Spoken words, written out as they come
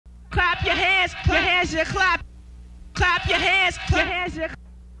hands, you clap your hands, you.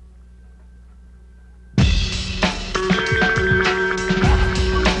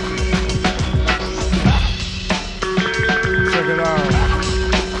 Check it out.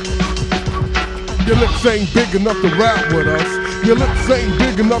 Your lips ain't big enough to rap with us. Your lips ain't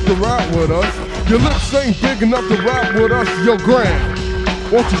big enough to rap with us. Your lips ain't big enough to rap with us. Yo, Grand,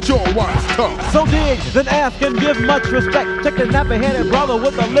 won't you show why it's tough? So dig, then ask and give much respect. Check the nappy-headed brother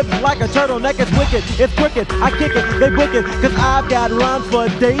with the lips like a turtleneck. It's wicked, it's cricket, I kick it, they book it. Cause I've got rhymes for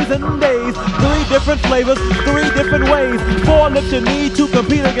days and days. 3 different flavors, 3 different ways. 4 lips you need to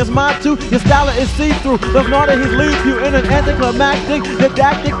compete against my 2. Your style is see-through. The smarter he leaves you in an anticlimactic,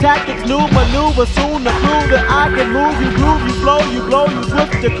 didactic tactics, new maneuver soon to prove that I can move. You groove, you flow, you glow, you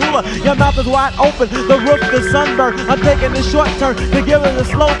twist your cooler. Your mouth is wide open, the roof is sunburned. I'm taking this short turn to give it a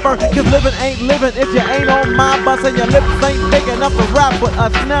slow burn. Cause living ain't living if you ain't on my bus and your lips ain't big enough to rap with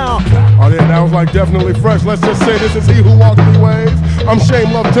us now. Oh yeah, that was like definitely fresh. Let's just say this is he who walks these ways. I'm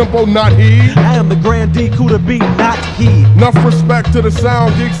Shame Love Tempo, not he. I am the Grandee, Cootabee, not he. Enough respect to the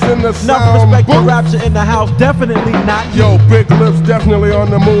sound geeks in the sound Enough respect booth. to Rapture in the house, definitely not he. Yo, Big Lips definitely on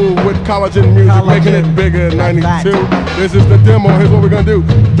the move with collagen music, making it bigger in 92. This is the demo, here's what we're gonna do.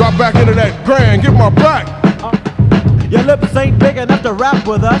 Drop back into that Grand, get my back. Your lips ain't big enough to rap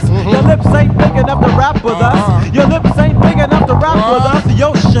with us. Your lips ain't big enough to rap with us. Your lips ain't big enough to rap with us.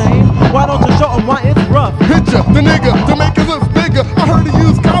 Yo, Shame, why don't you show them why it's rough? Hit ya, the nigga, to make his lips bigger. I heard he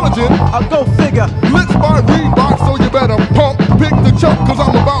used collagen. I'll go figure. Lips by Reebok, so you better pump. Pick the chunk, cause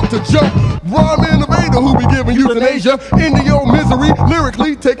I'm about to jump. Rhyme innovator who be giving euthanasia into your misery.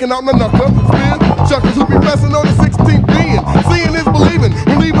 Lyrically taking out the knucker. Spin chuckers who be messing on the 16th being. Seeing is believing.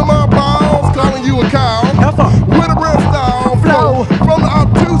 Relieving my bowels, calling you a cow. With a breath style flow. From the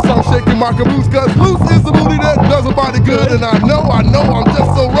obtuse, I'm shaking my caboose. Cause loose is the booty that does a body good. And I know I'm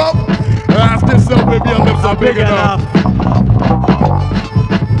just so rough. Ask yourself if your lips are big enough.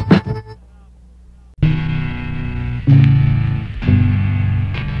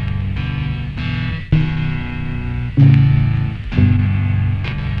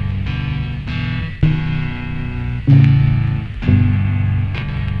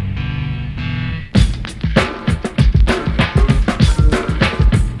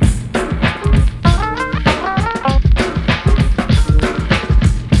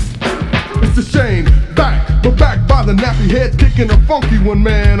 The nappy head kicking a funky one,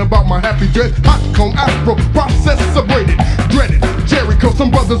 man. About my happy dress, hot comb afro, process separated, dreaded. Jericho, some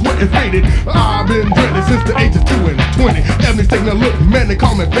brothers were faded. I've been dreaded since the age of 2 and 20. Everything's taking a look, man. They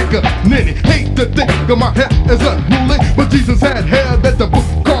call me Baker Nitty. Hate to think of my hair as unruly, but Jesus had hair that the book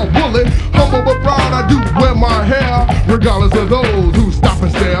called woolly. Humble but proud, I do wear my hair, regardless of those who stop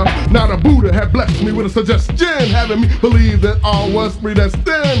and stare. Now the Buddha had blessed me with a suggestion, having me believe that all was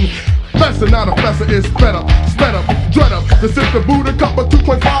predestined. Faster, now the faster is sped up, dread up. The sister Buddha cup of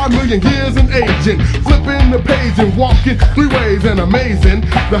 2.5 million years in aging. Flipping the page and walking 3 ways and amazing.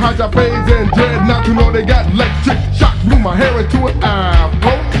 The hijack phase and dread, not to know they got electric shock. Blew my hair into an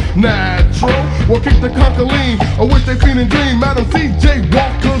afro, natural. Well, kick the conquer lean, or wish they feeling dream. Madam C.J.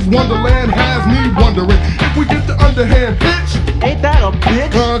 Walker's Wonderland has me wondering if we get the underhand pitch. Ain't that a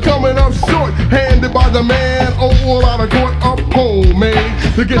bitch? Coming up short, handed by the man. All out of court, up homemade.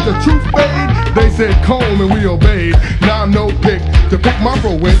 To get the truth fade, they said comb and we obeyed. Now no pick to pick my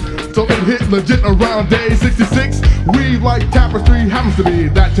fro with. So it hit legit around day 66. Weave like tapestry happens to be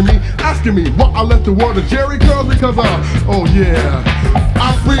that to me. Asking me why I left the world of Jerry curls because oh yeah.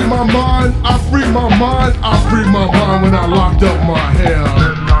 I freed my mind, I freed my mind, I freed my mind when I locked up my hair.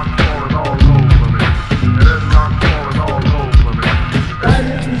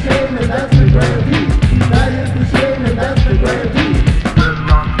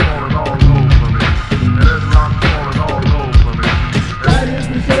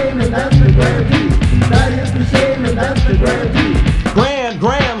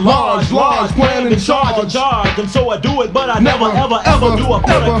 In charge, and so I do it, but I never ever do a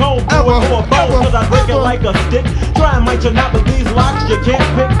put a comb through it or a bone, cause I break it like a stick. Try and might you not, but these locks you can't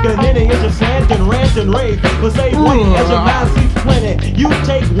pick. And then it is your slant and rant and rave. But save one as your mind sees plenty. You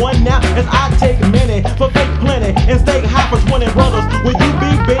take one now as I take many. For fake plenty and stay high for 20 brothers. Will you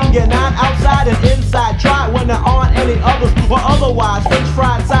be binging out outside and inside? Try when there aren't any others or otherwise. French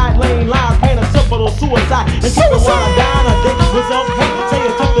fried side lane lines, paint a simple suicide. And keep it while I'm down a dick with self-hate. Say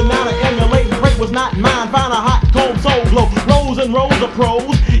it's something now to emulate. Was not mine, find a hot comb, soul glow, rows and rows of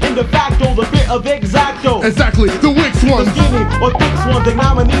pros, in de facto, the fear of exacto. Exactly, the Wicks ones. The skinny or thick ones,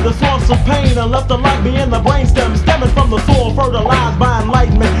 ignominy, the source of pain, and left a light me in the brainstem, stemming from the soil, fertilized by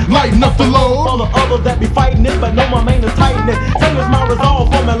enlightenment. Lighten up the load. All the others that be fighting it, but no, my main is tightening. Same as my resolve,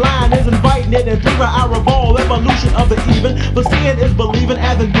 for my line is inviting. repeating it in three where I revolve. Evolution of the even. For seeing is believing,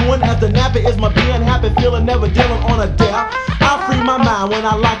 as in doing, as the nappy is my being. Happy feeling, never dealing on a dare. I free my mind when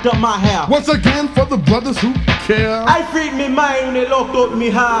I locked up my hair. Once again for the brothers who care. I freed me mind when they locked up me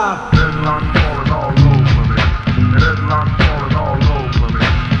hair. Deadlock falling all over me. Deadlock falling all over me.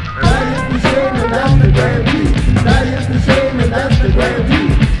 That is the shame and that's the Grandee. That is the shame and that's the Grandee.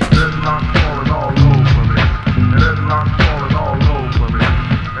 Deadlock falling all over me. Deadlock falling all over me.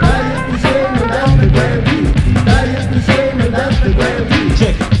 That is the shame and that's the Grandee. That is the shame and that's the Grandee.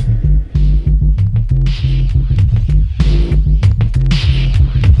 Check it.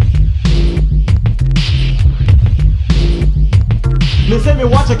 Miss Amy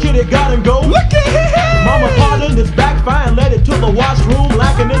watch a kid, it got him go. Look at him! Mama pardoned this backfire and led it to the washroom,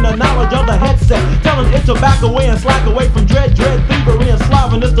 lacking in the knowledge of the headset, telling it to back away and slack away from dread, thievery and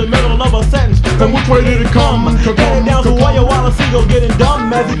slobbing. The middle of a sentence. From which way did it come? Headed down to Warrior while the seagulls getting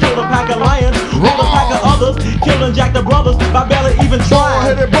dumb as he killed a pack of lions, rolled a pack of others, killing Jack the brothers by barely even trying.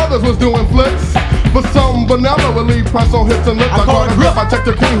 Bald-headed brothers was doing flips, but some vanilla relief price on hits and lips. I caught a grip, I checked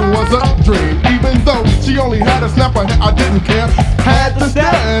the queen who was a dream. Even though she only had a snapper, I didn't care. Had to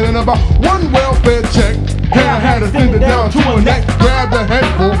stand in about one welfare check. Hair had extended down to her neck. Grabbed a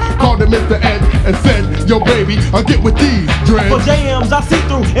handful, called it Mr. Ed, and said, yo baby, I'll get with these dreads. For jams, I see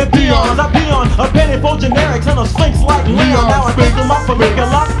through, and peons, I peon. A penny for generics and a sphinx like Leon. Now I think them up for making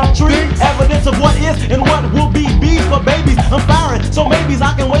lots of trees. Evidence of what is and what will be bees for babies. I'm firing, so maybes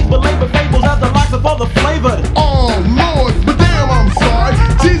I can waste belabor fables as the locks are for the flavored. Oh Lord, but damn I'm sorry.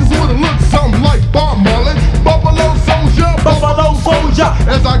 Jesus would've looked something like Bob Marley. Buffalo soldier, Buffalo soldier.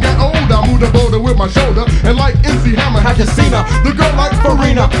 As I got older, I moved the border with my shoulder. And like MC Hammer, had you seen her? The girl like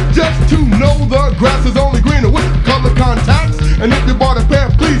Farina. Just to know the grass is only greener with color contacts. And if you bought a pair,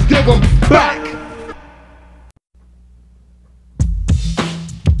 please give them back.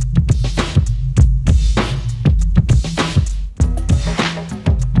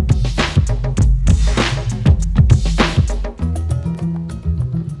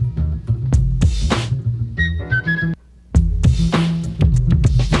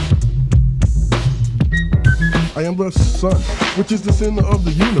 I am the sun, which is the center of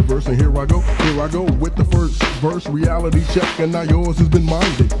the universe. And here I go with the first verse. Reality check, and now yours has been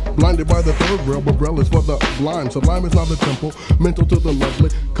minded. Blinded by the third rail, but braille is for the blind. Sublime is not the temple, mental to the lovely.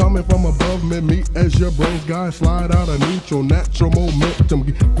 Coming from above, me as your brain's guide. Slide out a neutral, natural momentum.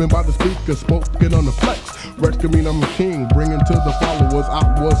 Given by the speaker, spoken on the flex. Rex can mean I'm a king, bringing to the followers. I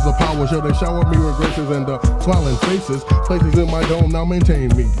was the power, show they shower me with graces and smiling faces. Places in my dome now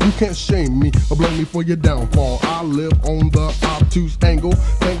maintain me. You can't shame me or blame me for your downfall. I live on the obtuse angle,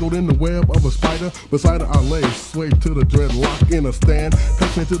 tangled in the web of a spider. Beside her I lay, swayed to the dreadlock in a stand.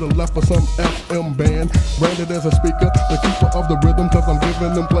 Touch me to the left of some FM band. Branded as a speaker, the keeper of the rhythm. Cause I'm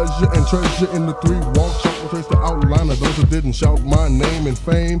giving them pleasure and treasure in the three walk. Shuffle trace the outline of those who didn't shout my name in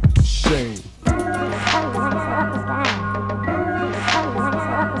fame. Shame.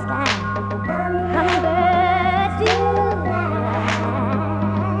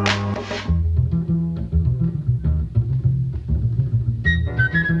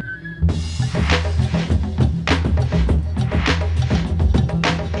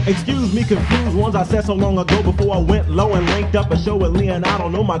 Excuse me, confused ones I said so long ago before I went low and linked up a show with Leon. I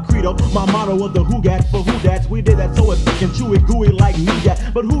don't know my credo. My motto was the who gats for who that's. We did that so it's thick and chewy, gooey like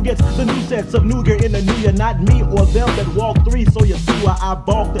nougat. But who gets the new sets of nougat in the new year? Not me or them that walk three. So you see why I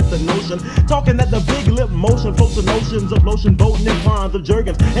balked at the notion. Talking at the big lip motion, floats the notions of lotion, boating in ponds of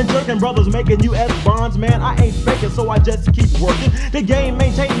jerkins and jerking brothers making U.S. bonds. Man, I ain't faking, so I just keep working. The game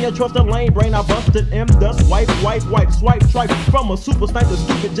maintaining your trust and lane brain. I busted M, dust, wipe, swipe, tripe from a super sniper.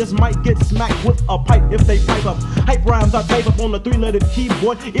 Stupid just might get smacked with a pipe if they pipe up. Hype rhymes I type up on the three-lettered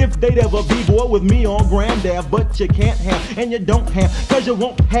keyboard. If they'd ever be bored with me on Grandee, but you can't have and you don't have, cause you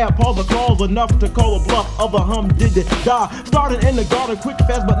won't have Paul the claws enough to call a bluff of a hum-did-it-die. Starting in the garden quick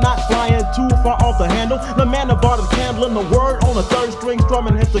fast but not flying too far off the handle. The man that bought his candle in the word on the third string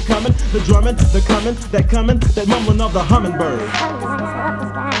strumming hits the coming, the drumming, the coming, that mumbling of the hummingbird.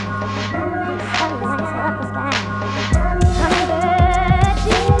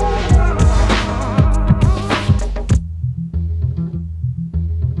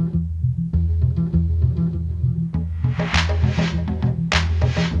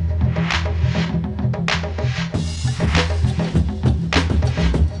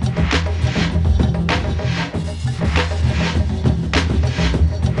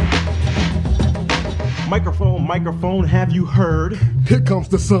 Microphone, have you heard? Here comes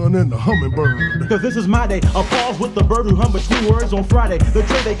the sun and the hummingbird. Cause this is my day. Applause with the bird who hum between words on Friday. The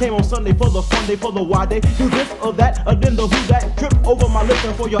train they came on Sunday for the fun day, for the why day. Do this or that, or then the who that. Trip over my lips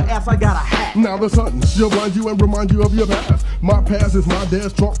and for your ass I got a hat. Now the sun shall blind you and remind you of your past. My past is my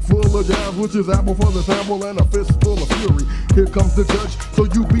dad's trunk full of jazz, which is apple for the sample and a fist full of fury. Here comes the judge, so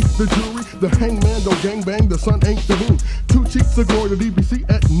you beat the jury. The hangman don't gangbang, the sun ain't the moon. 2 cheeks of glory to DBC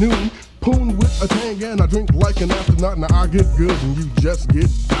at noon. Poon with a tang and I drink like an astronaut. Now I get good and you just get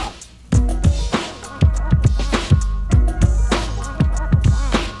out.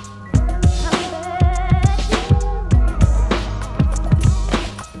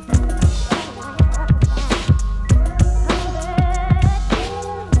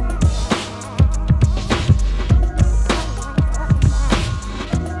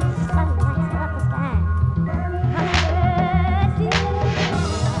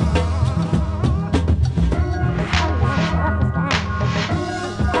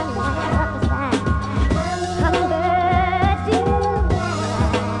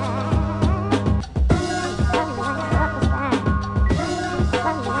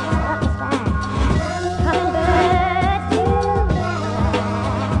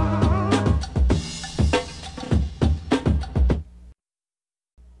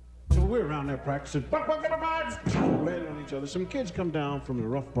 Landing on each other. Some kids come down from the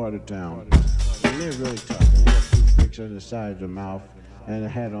rough part of town, and they're really tough. And they got toothpicks on the side of the mouth, and a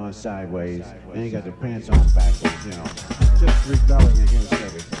hat on sideways, and they got their pants on backwards, you know. Just rebelling against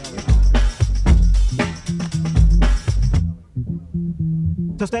everything, you know.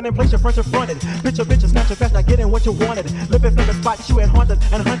 To stand in place, your front, you're fronted. Bitch, snatch your fast, not getting what you wanted. Lippin' from the spot, you and haunted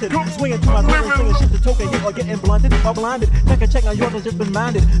and hunted. Swinging to my zone, singing shit to token, you are getting blunted or blinded. Check, now yours has just been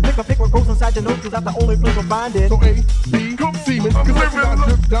minded. Pick what grows inside your nose, cause that's the only place you'll find it. So A, B, semen, cause I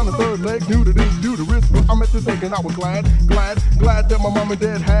dripped down the third leg, due to this, due to risk. I'm at this egg and I was glad that my mom and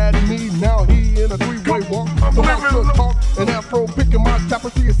dad had me. Now he in a 3-way walk, so I should talk. And Afro picking my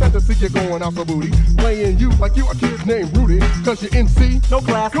tapestry, it's sad to see you going out so booty. Playing you like you a kid named Rudy, cause you're NC. No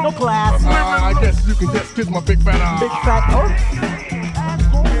class. I guess you can just kiss my big fat eye. Big fat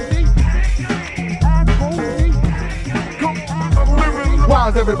Why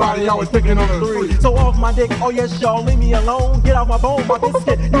is everybody always picking on the 3? So off my dick, oh yes y'all, leave me alone. Get off my bone, my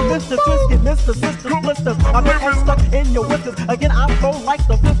biscuit. You Mr. Twisted, Mr. Sisters, blisters. I've been stuck in your whiskers. Again, I flow like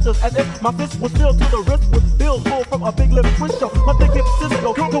the fisters, as if my fist was filled to the wrist with bills full from a big lip twist show. My big hip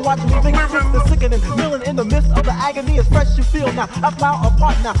Cisco to watch me think twist the sickening. Milling in the midst of the agony is fresh you feel now. I plow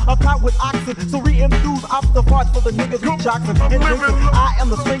apart now, a cloud with oxen. So re-enthuse off the farts for the niggas who jocksin' and drinking. I am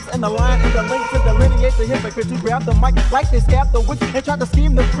the strengths and the line and the links to delineate the hypocrite to grab the mic like they scabbed the witch and try to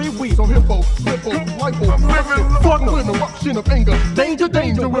scheme the 3 weeks. So hippo, lipo, fucking with an eruption of anger. Danger,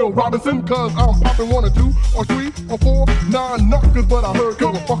 Will Robinson, cause I'm popping 1 or 2 or 3 or 4, 9 knockers, but I heard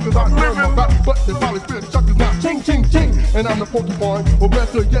motherfuckers I turn my back, but they probably spit chuckers now. Ching, ching, ching, and I'm the porcupine, or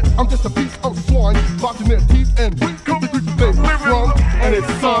better yet, I'm just a piece of swine, blotching their teeth and drink the creatures they run, and it's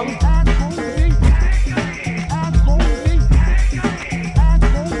sung.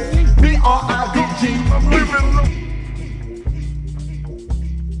 B-R-I-D-G.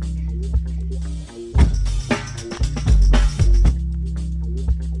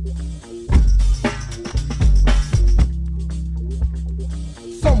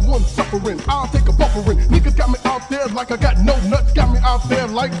 Suffering, I'll take a buffering. Niggas got me out there like I got no nuts. Got me out there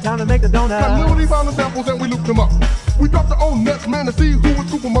like time to make the donut. Community violence samples and we loop them up. We dropped our own nuts, man, to see who would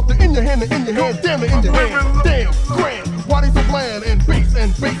scoop them up. They're in your hand, they're in your hand, damn, they're in your hand. Damn, grand, why they so bland and base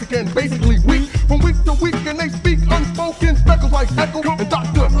and basic and basically weak. From week to week and they speak unspoken speckles like Echo and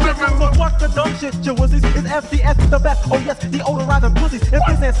Dr. So fuck the dumb shit, you wussies. It's FDS, the best, oh yes, the odorizing pussies. And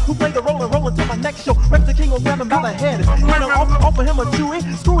business who play the role and roll until my next show. Rex the King will grab him by the head. You know, offer him a chewy.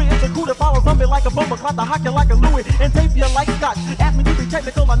 Screwy, it's a crew that follows zombie like a bumper, clock to hockey like a Louis, and tape you like scotch. Ask me to be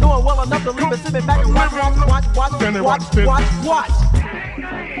technical, I know it well enough to leave it sitting back and watch.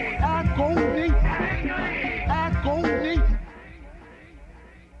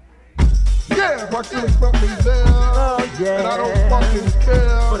 Yeah, Roxanne felt me there, yeah. And I don't fucking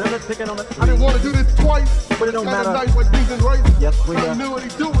care. I didn't want to do this twice, but it don't matter. Night with beans and rice. Yes, we I knew what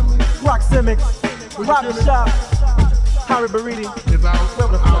he's doing me. Rock Simics, Rock Shop, Harry Bariti. It's out,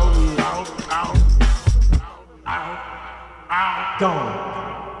 Gone.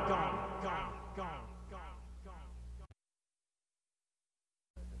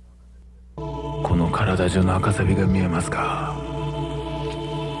 この体中の赤サビが見えますか。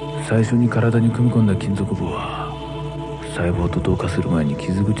最初に体に組み込んだ金属棒は細胞と同化する前に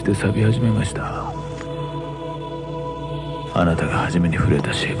傷口で錆び始めました。あなたが初めに触れ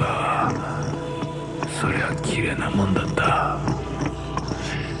たシェーバーはそりゃ綺麗なもんだった。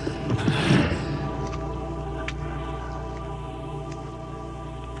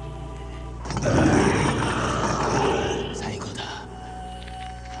最高だ。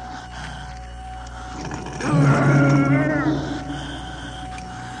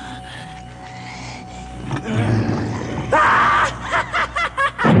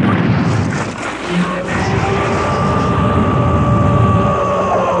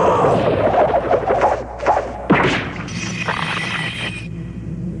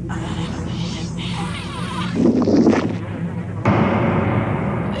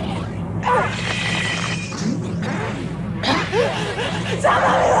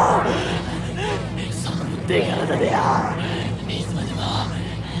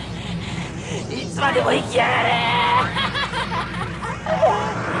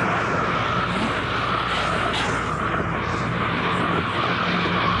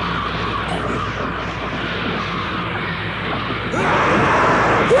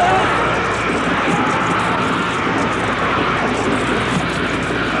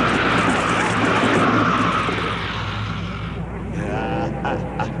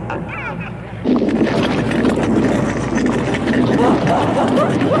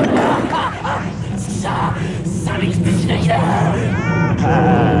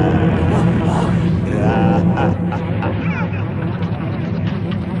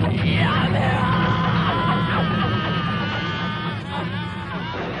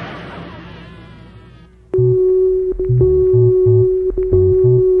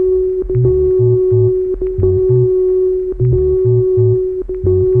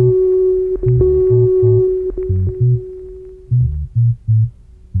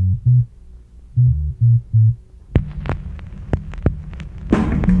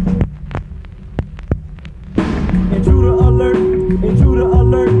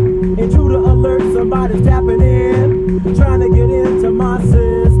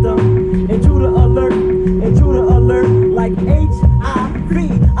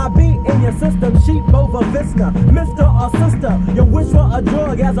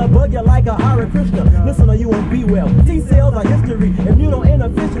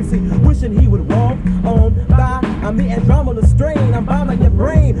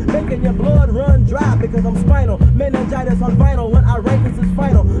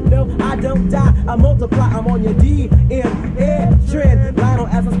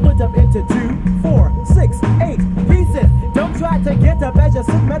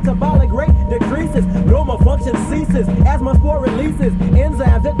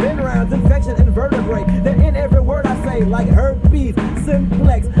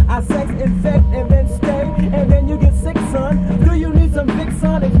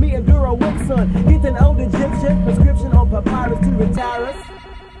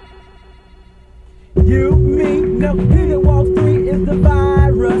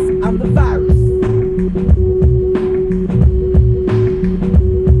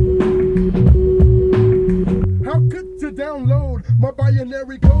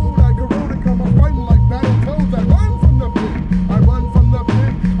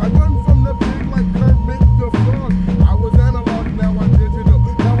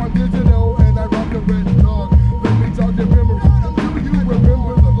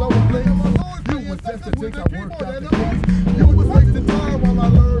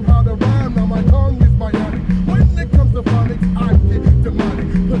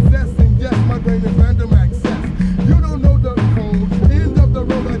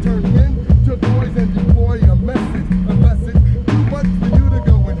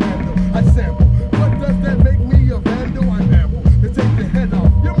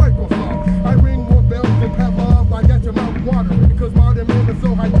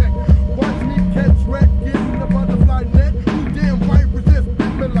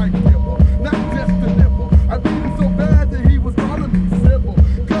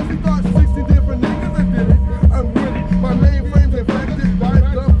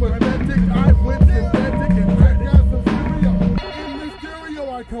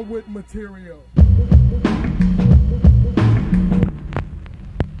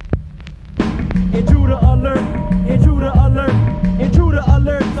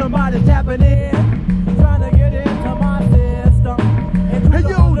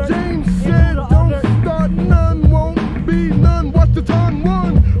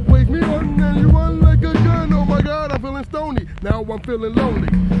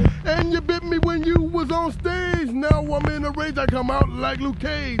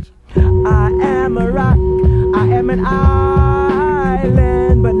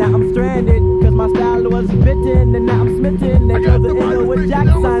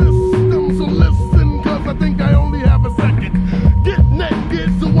So listen, cause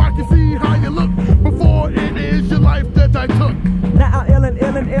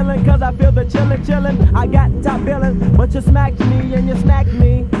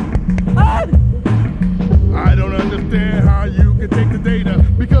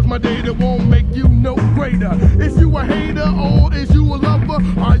a hater or is you a lover?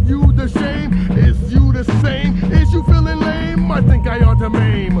 Are you the shame? Is you the same? Is you feeling lame? I think I ought to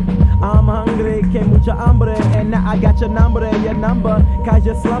maim. I'm hungry, que mucha hambre, and now I got your number, cause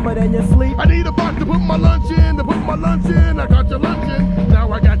you slumbered in your sleep. I need a box to put my lunch in, I got your lunch in,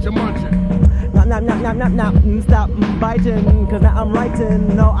 now I got your munching. Stop biting, cause now I'm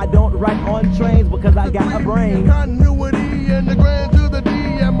writing. No, I don't write on trains because I got a brain. Continuity and the grand to the D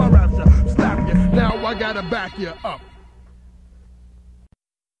and my rapture. Slap you, now I gotta back you up.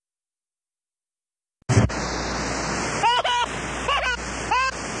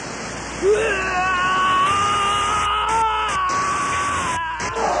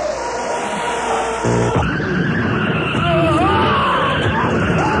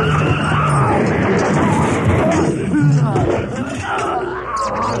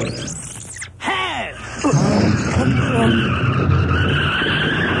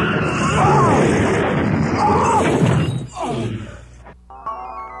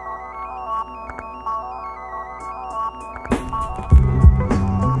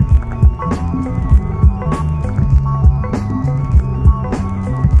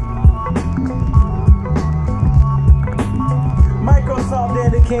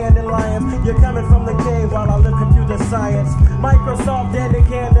 You're coming from the cave while I look computer science. Microsoft and the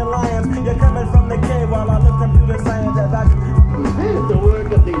Dandelions. You're coming from the cave while I look computer science. The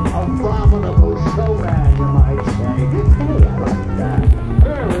work of the abominable showman, you might say. Hey, I like that.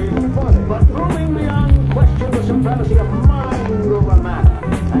 Very funny. But proving beyond question the supremacy of mind over matter.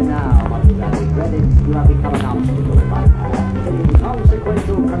 And now, much as I regretted, you have become an obstacle in my path. The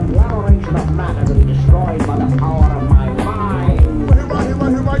inconsequential conglomeration of matter to be destroyed by the power of my mind.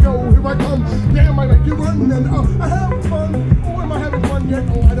 Here I go, here I come. Damn, I make you run and I have fun. Oh, am I having fun yet?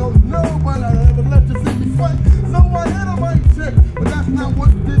 Oh, I don't know, but I haven't let you see me sweat. So I hit a mic check, but that's not what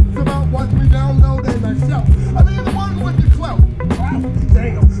it's about. Watch me download and I shout. I mean the one with the clout. Wow,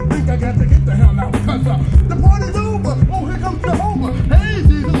 damn, think I got to get the hell out. Cause the party's over. Oh, here comes Jehovah. Hey,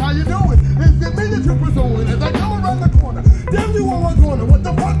 Jesus, how you doing? Is it me that you're pursuing as I come around the corner? Damn you on my corner. What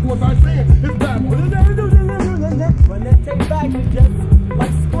the fuck was I saying? It's bad. When they take back the just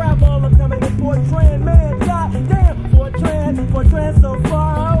like Scrabble, I'm coming in Fortran, man, god damn, Fortran so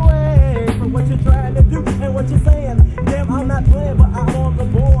far away from what you're trying to do and what you're saying. Damn, I'm not playing, but I'm on the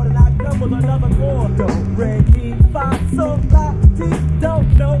board and I come with another chord. Don't break me, fa, so, la, ti,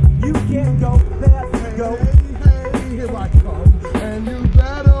 don't know, you can't go fast, go. Hey, here I come, and you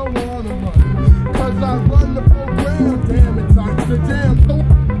better wanna run, cause I run the program, damn it, time to jam, so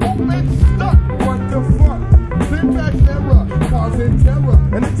it's stuck, what the fuck? Syntax error, causing terror,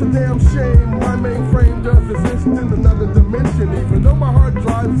 and it's a damn shame my mainframe does exist in another dimension. Even though my hard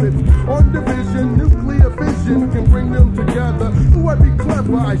drive sits on division, nuclear fission can bring them together. Ooh, I'd be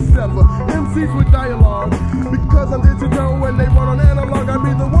clever, I sever MCs with dialogue, because I'm digital when they run on analog. I'd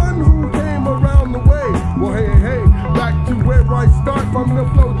be the one who came around the way. Well, hey, back to where I start from the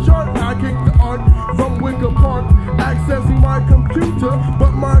flow chart. I kick the art from Wicker Park, accessing my computer,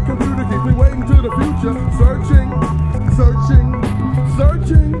 but my computer keeps me waiting to the future. Searching.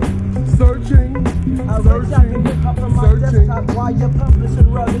 I wish I could get up from my desktop while you're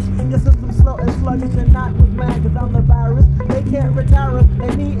publishing rubbish. Your system's slow and sluggish and not with mad, cause I'm the virus. They can't retire us,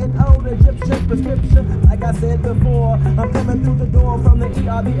 they need an old Egyptian prescription. Like I said before, I'm coming through the door from the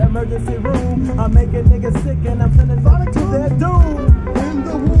ER, the emergency room. I'm making niggas sick and I'm sending them to their doom. In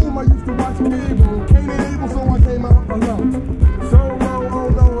the womb I used to watch Cannibal, Cain and Abel, so I came out alone. Solo, oh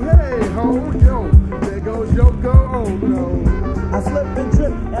no, hey ho, yo, there goes Yoko, oh no. I slip and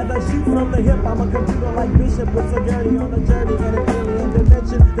trip as I shoot from the hip. I'm a computer like Bishop with security on a journey in an alien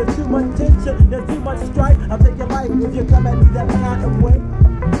dimension. There's too much tension, there's too much strife. I'll take your life if you come at me that kind of way.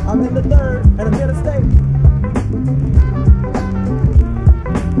 I'm in the third and I'm here to stay.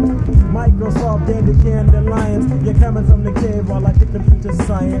 Microsoft and the Dandelions, you're coming from the cave while I get computer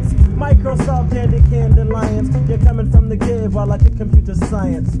science. Microsoft and the Dandelions, you're coming from the cave while I get computer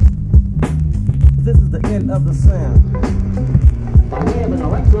science. This is the end of the sound. By way of an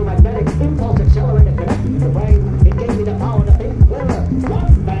electromagnetic impulse accelerator connected to the brain, it gave me the power to think clearer,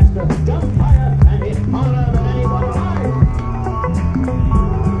 run faster, jump higher, and hit harder than anyone alive.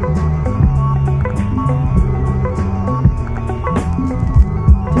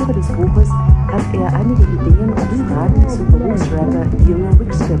 Im Zuge des Buches hat er einige Ideen und Fragen zum Berufsrapper Duro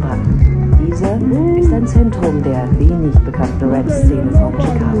Wicks gebracht. Dieser ist ein Zentrum der wenig bekannten Rap-Szene von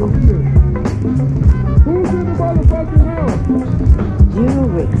Chicago. Duro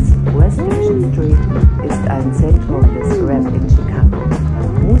Wicks, West Division Street, ist ein Zentrum des Rap in Chicago.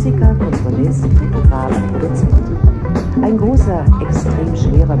 Musiker, Komponist, Fotograf, Produzent. Ein großer, extrem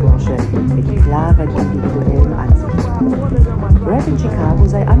schwerer Bursche mit klaren individuellen Ansichten. Rap in Chicago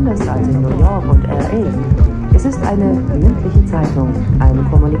sei anders als in New York und L.A. Es ist eine mündliche Zeitung, ein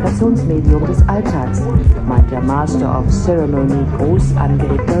Kommunikationsmedium des Alltags, meint der Master of Ceremony groß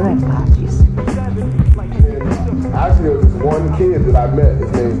angeregter Rap-Partys. Actually, there was this one kid that I met,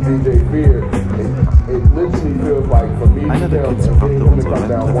 his name is DJ Fear. It literally feels like for me to Einer der tell Kids him brachte to unsere come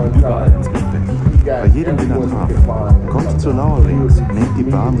down Rap-Treffen one überall time. ins Gespräch. Bei jedem, den er traf. Kommt zur Lora links, nehmt die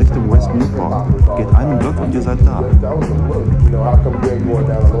Bahn Richtung West Newport, geht einen Block und ihr seid da. That was a look. You know, how come you ain't going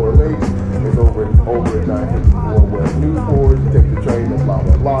down the Lower Lakes? It's over at 954 West Newport. You take the train to blah,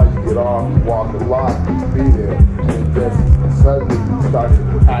 blah, blah. You get off, you walk the block, you be there. And it just suddenly starts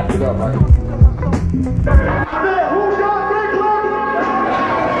acting up. Like,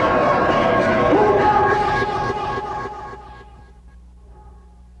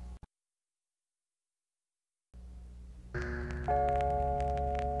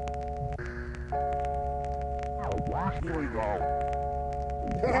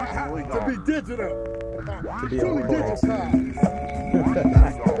 to be digital. Truly digitized.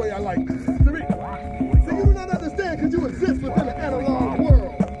 That's the way I like it. See, you do not understand because you exist within the analog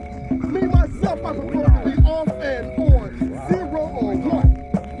world. Me, myself, I prefer to be off and on, 0 or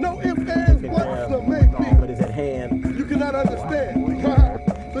 1. No ifs, ands, buts, or maybe. What is at hand? You cannot understand.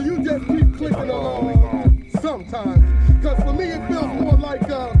 So you just keep clicking along sometimes. Because for me, it feels more like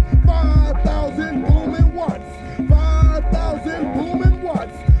 5,000 booming watts. 5,000 booming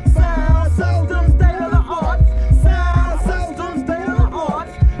watts. Sound system state of the art. Sound system state of the art.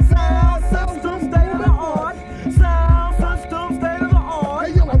 Sound system state of the art. Sound system state of the art.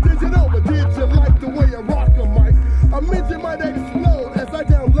 Hey yo, I'm digital, but did you like the way I rock a mic? A midget might explode as I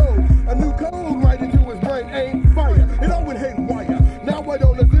download a new code right into his brain. Ain't fire. It always hate wire. Now I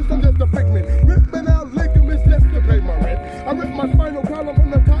don't exist, I'm just a figment. Ripping out ligaments just to pay my rent. I ripped my spinal column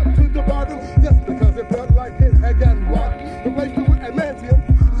from the top to the bottom just because it felt like it had gotten rocked. Replaced it with adamantium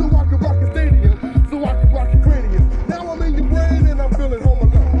so I could rock a stadium, so I could rock a cranium. Now I'm in your brain and I'm feeling home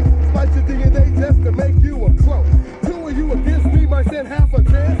alone. Slice your DNA just to make you a clone. Two of you against me might stand half a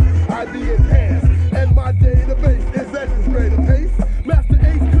chance. I'd be enhanced, and my database is at this rate of pace. Master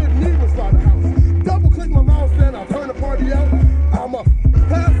Ace couldn't even start a house. Double click my mouse and I'll turn the party out. I'm a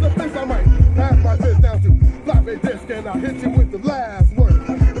pass the fist, I might pass my fist down to floppy disk and I'll hit you with the last word,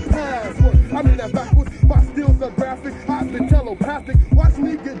 the password. I mean that backwards, my skills are graphic, I've been telepathic. Watch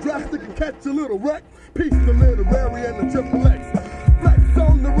me get drastic and catch a little wreck. Peace the literary and the triple X. Flex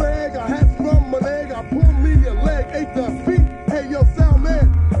on the rag, I hatch from my leg, I pull me a leg, ate the feet. Hey yo, sound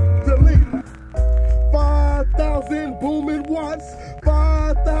man, delete. 5,000 booming watts.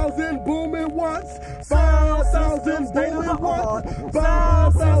 5,000 booming watts. 5,000 booming watts.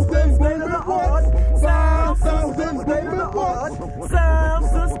 5,000 booming watts. 5,000 booming watts. Sound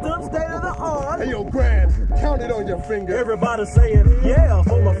system state of the art. Hey yo, Grand, count it on your finger. Everybody saying, yeah,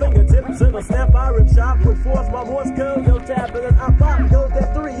 for my fingertips and a snap, I rip shot with force. My voice comes, no tapping, and I pop, goes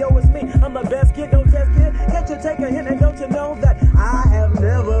that 3, yo, it's me. I'm the best kid, don't test kid. Can't you take a hint and don't you know that I have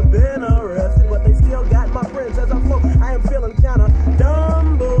never been arrested, but they still got my friends as I flow. I am feeling kinda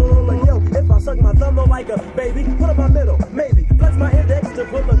dumble. And yo, if I suck my thumb like a baby, put up my middle, maybe. Flex my index to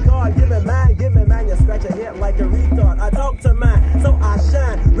pull a card. Give me mine, you scratch your head like a retard. I talk to mine, so I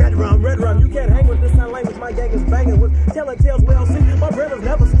shine. Red rum, you can't hang with this sound language. My gang is banging with telling tales. Well, see, my brothers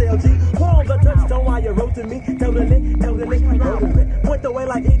never stale, G. Pull on the touchstone while you're roasting me. Totally, point the way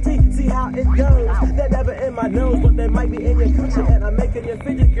like E.T. See how it goes. They're never in my nose, but they might be in your cushion. And I'm making your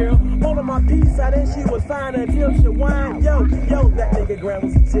fidget, girl. Holding my peace out, and she was fine until she whined. Yo, that nigga Grand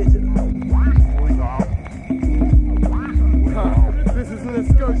was digital. This is an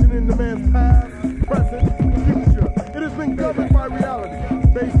excursion in the man's past, present, future. It has been governed by reality,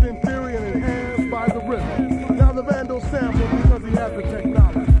 based in theory and enhanced by the rhythm. Now the vandal samples because he has the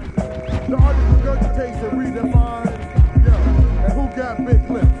technology. The artist regurgitates and redefines. Yo, and who got big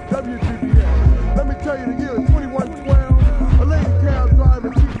lips? WGBA. Let me tell you, the year is 2112. A lady cab driver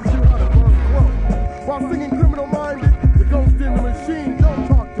teaches you how to burn clothes. While singing Criminal Minded, the ghost in the machine don't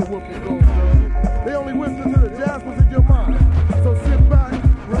talk to Whoopi Goldberg. They only whisper to the jaspers in your mind. So sit back,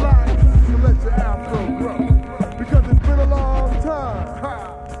 relax, and let your afro grow. Because it's been a long time,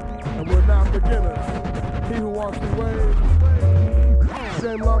 and we're not beginners. He who wants to wave,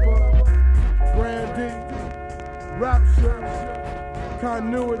 Shame Lover, Grandee, Rapture,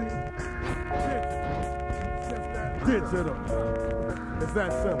 Continuity, digital. It's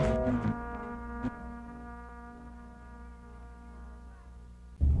that simple.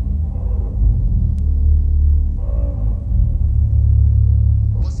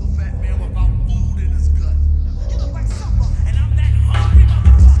 What's a fat man without food in his gut? You look like something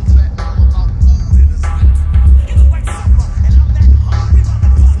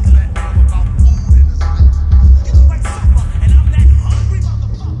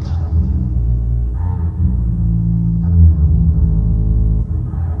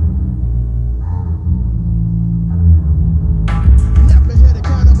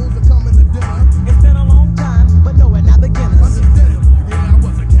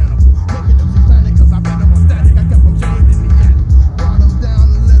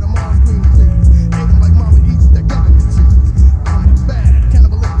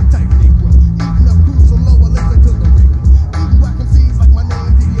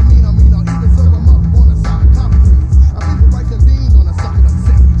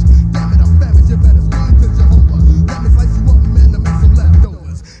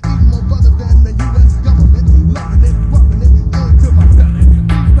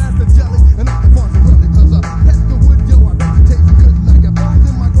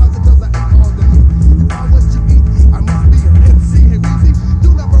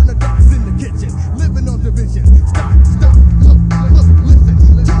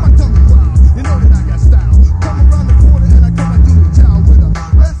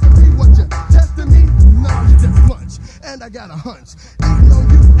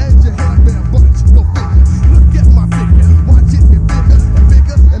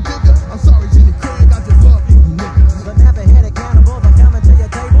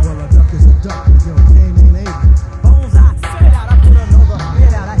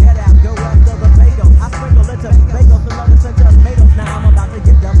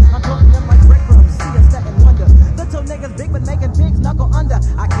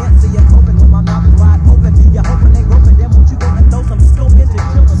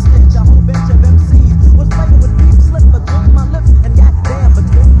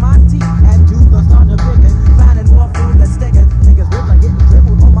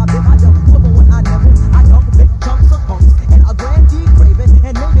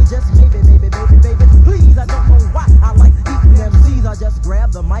just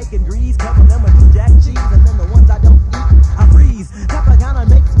grab the mic and grease, cover them with New Jack cheese, and then the ones I don't eat, I freeze. Pepper kinda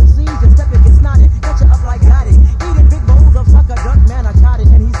makes me seize, and step it gets snotty, catch you up like Gotti. Eating big bowls of sucker duck manicotti,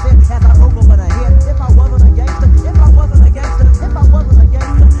 and he said as I roll over the head, if I wasn't a gangster, if I wasn't a gangster, if I wasn't a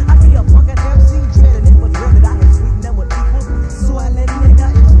gangster, I'd be a fucking MC dread, and it was dread that I had sweetened them with equal. So I let nigga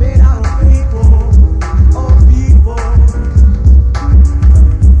is made out of people, oh people.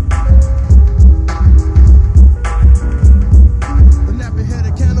 The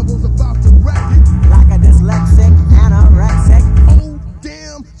nappy-headed cannibal's about to rack it. Like a dyslexic, anorexic. Oh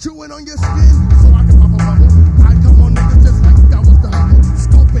damn, chewing on your skin, so I can pop a bubble. I come on niggas just like that was the hubble.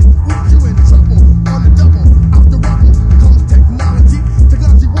 Scoping, put you in trouble. On the double, out the rubble comes technology.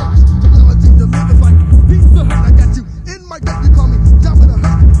 Technology works, technology delivers like pizza hut. I got you in my gut, you call me Jabba the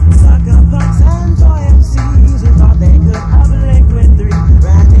Hutt. Sucker punks and toy MCs who thought they could uplink with 3.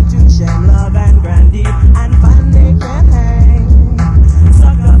 Ran into Shame, Love, and Grandee, and find they can hang.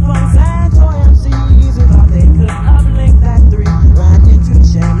 Sucker punks and toy MCs who thought they could uplink that 3. Ran into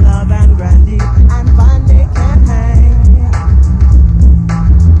Shame, Love, and Grandee, and find they can hang.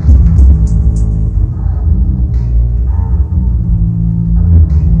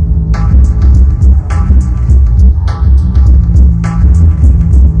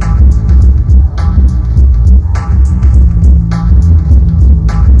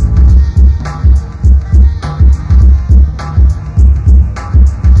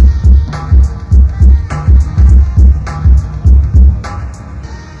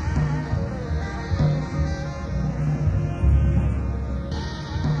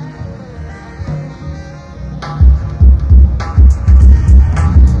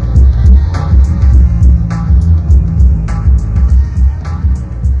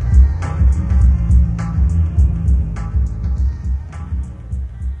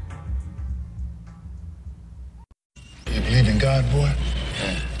 You believe in God, boy?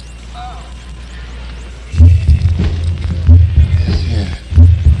 This here,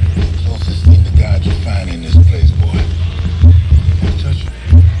 closest thing to God you find in this place, boy. You touch it.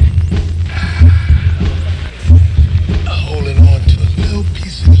 Holding on to a little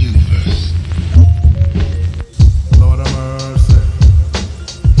piece of you first. Lord of mercy.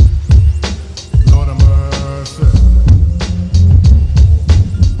 Lord of mercy.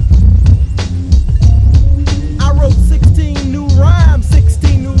 I wrote 16 new rhymes,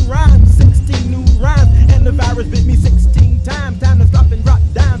 16 new rhymes, 16 new rhymes, and the virus bit me 16 times. Time to stop and drop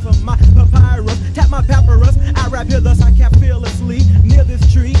dimes from my papyrus. Tap my papyrus, I rap here thus I kept fearlessly near this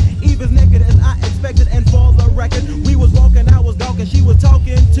tree. Eve is naked as I expected, and for the record, we was walking, I was talking, she was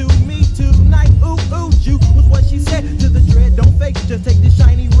talking to me tonight. Ooh, ooh, Jew was what she said to the dread. Don't fake, just take the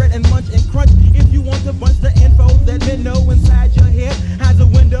shiny red and munch and crunch. If you want to bunch the info that men know inside your head, hides a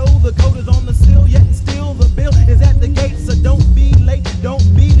window, the code is on the sill, yet and still the bill is at the gate. So don't be late,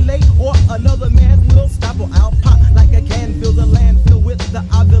 or another man will stop, or I'll pop like a can fills a landfill with the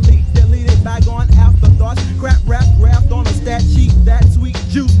obsolete, deleted, bygone afterthoughts. Crap rap graft on a stat sheet, that sweet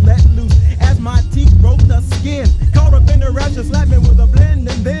juice let loose as my teeth broke the skin. Caught up in the rapture, slapping with a blend,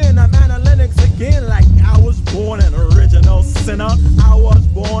 and then I'm analytics again, like I was born an original sinner. I was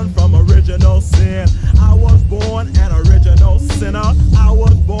born from original sin. I was born an original sinner. I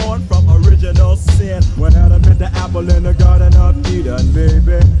was born from original sin. When Adam bit the apple in the Garden of Eden,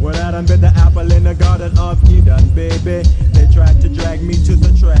 baby. When Adam bit the apple in the Garden of Eden, baby. They tried to drag me to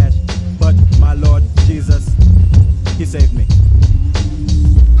the trash, but my Lord Jesus, He saved me.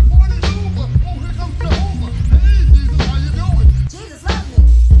 The party's over. Oh, here comes Jehovah. Hey, Jesus, how you doing? Jesus loves me.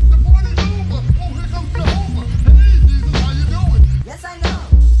 The party's over. Oh, here comes Jehovah. Hey, Jesus, how you doing? Yes, I know.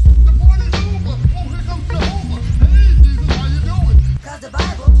 The party's over. Oh, here comes Jehovah. Hey, Jesus, how you doing? 'Cause the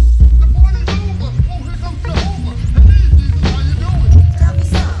Bible. The party's over. Oh, here comes Jehovah. Hey, Jesus, how you doing? Tell me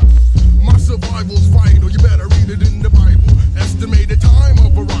some. My survival's vital. You better read it in the Bible. Estimated time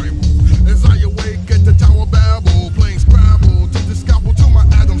of arrival. As I awake at the Tower of Babel, playing Scrabble, took the scalpel to my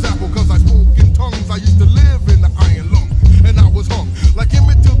Adamsapple.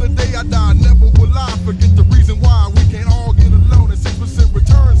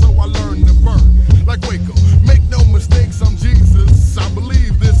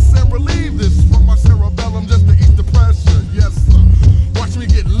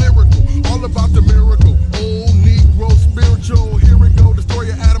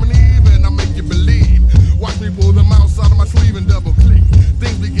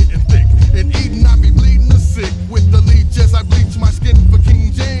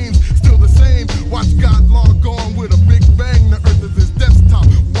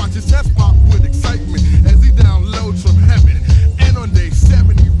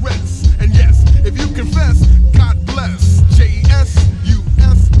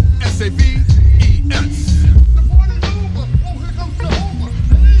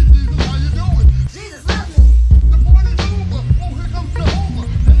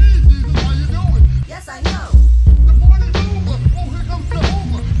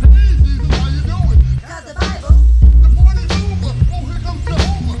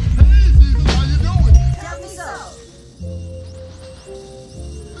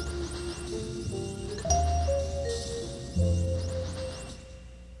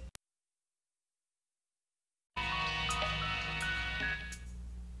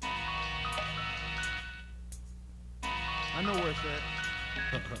 know where it's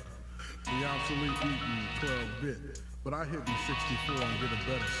at. The obsolete beaten 12-bit, but I hit in 64 and get a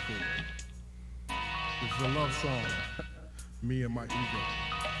better score. It's a love song, me and my ego.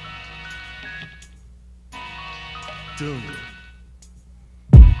 Dude.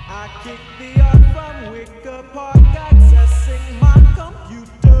 I kick the art from Wicker Park, accessing my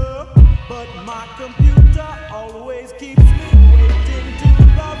computer, but my computer always keeps me waiting to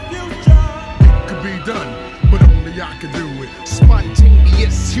the future. It could be done, but only I could do it.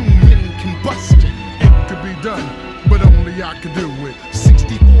 Spontaneous human combustion. It could be done, but only I could do it.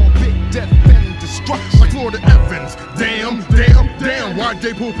 64-bit death and destruction. Like Florida Evans, damn, why'd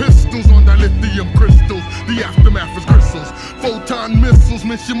they pull pistols on that lithium crystals? The aftermath is crystals. Photon missiles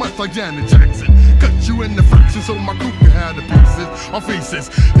miss you much like Janet Jackson. Cut you into fractions so my crew can have the pieces or feces.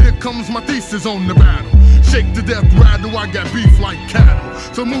 Here comes my thesis on the battle. Shake the death rattle, I got beef like cattle.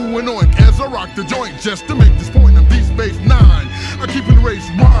 So moving on as I rock the joint just to make this point, I'm Deep Space Nine. I keep erased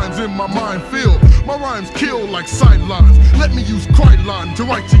rhymes in my mind field. My rhymes kill like sidelines. Let me use Krylon to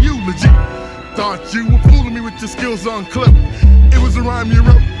write your eulogy. Thought you were fooling me with your skills on clip. It was a rhyme you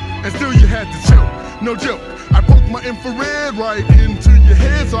wrote, and still you had to choke. No joke, I poked my infrared right into your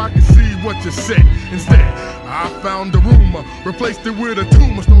head so I could see what you said. Instead, I found a rumor, replaced it with a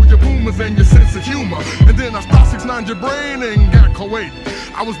tumor, stole your boomers and your sense of humor. And then I star 6'9" your brain and got caught waiting.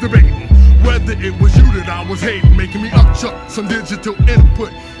 I was debating whether it was you that I was hating, making me upchuck some digital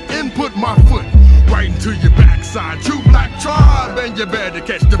input my foot right into your backside. True black tribe, and you better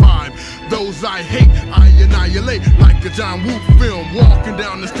catch the vibe. Those I hate, I annihilate like a John Woo film. Walking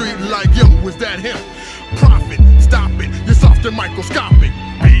down the street like, yo, is that him? Profit, stop it, you're soft and microscopic.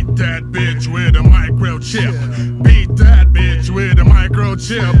 Beat that bitch with a microchip. Beat that bitch with a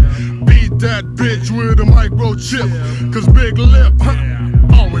microchip. Beat that bitch with a microchip. Cause big lip,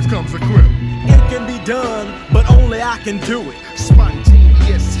 always comes equipped. It can be done, but only I can do it.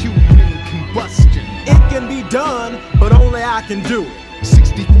 Spontaneous human combustion. It can be done, but only I can do it.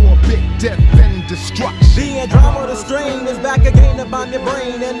 64-bit death and destruction. The Andromeda strain is back again to bomb your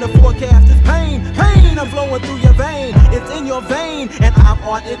brain, and the forecast is pain. I'm flowing through your vein. It's in your vein, and I'm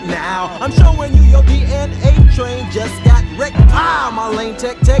on it now. I'm showing you your DNA train just got wrecked. My lane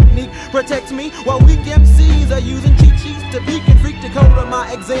technique protects me while weak MCs are using cheat sheets to peek and freak the code of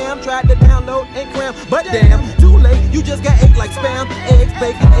my exam. Tried to download and cram, but damn, too late. You just got ate like spam. Eggs,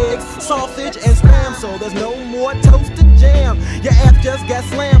 bacon, eggs, sausage, and spam. So there's no more toast and jam. Your ass just got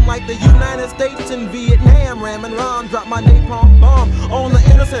slammed like the United States in Vietnam. Ram and Ron dropped my napalm bomb on the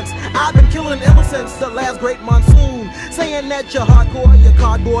innocents. I've been killing ever since the last great monsoon. Saying that you're hardcore, you're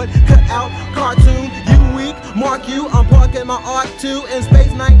cardboard, cut out cartoon. You weak, mark you. I'm parking my art too in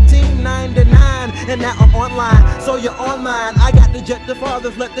space 1999, and now I'm online. So you're on mine. I got the jet the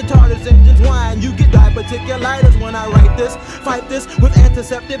farthest, let the TARDIS engines whine. You get diverticulitis when I write this. Fight this with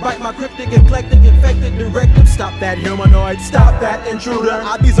antiseptic, bite my cryptic, eclectic, infected directive. Stop that humanoid, stop that intruder.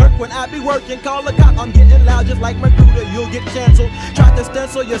 I be zerk when I be working, call the cop. I'm getting loud just like Magruder. You'll get canceled. Try to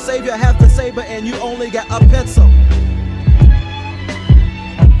stencil, your savior has the saber and you only got a pencil.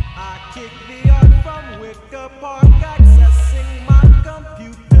 I kick the art from Wicker Park, accessing my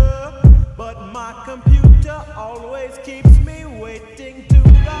computer, but my computer always keeps me waiting to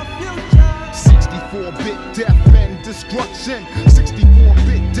the future. 64-bit death and destruction.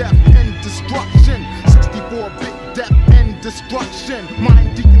 64-bit death and destruction. 64-bit death and destruction.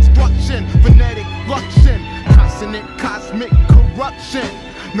 Mind deconstruction, phonetic ruction, consonant cosmic corruption.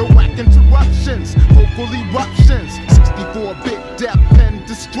 No whack interruptions, vocal eruptions. 64-bit death and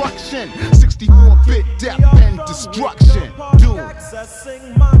destruction. 64-bit death and destruction. Doom.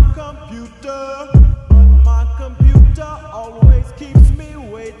 Accessing my computer, but my computer always keeps me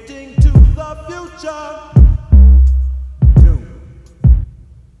waiting to the future.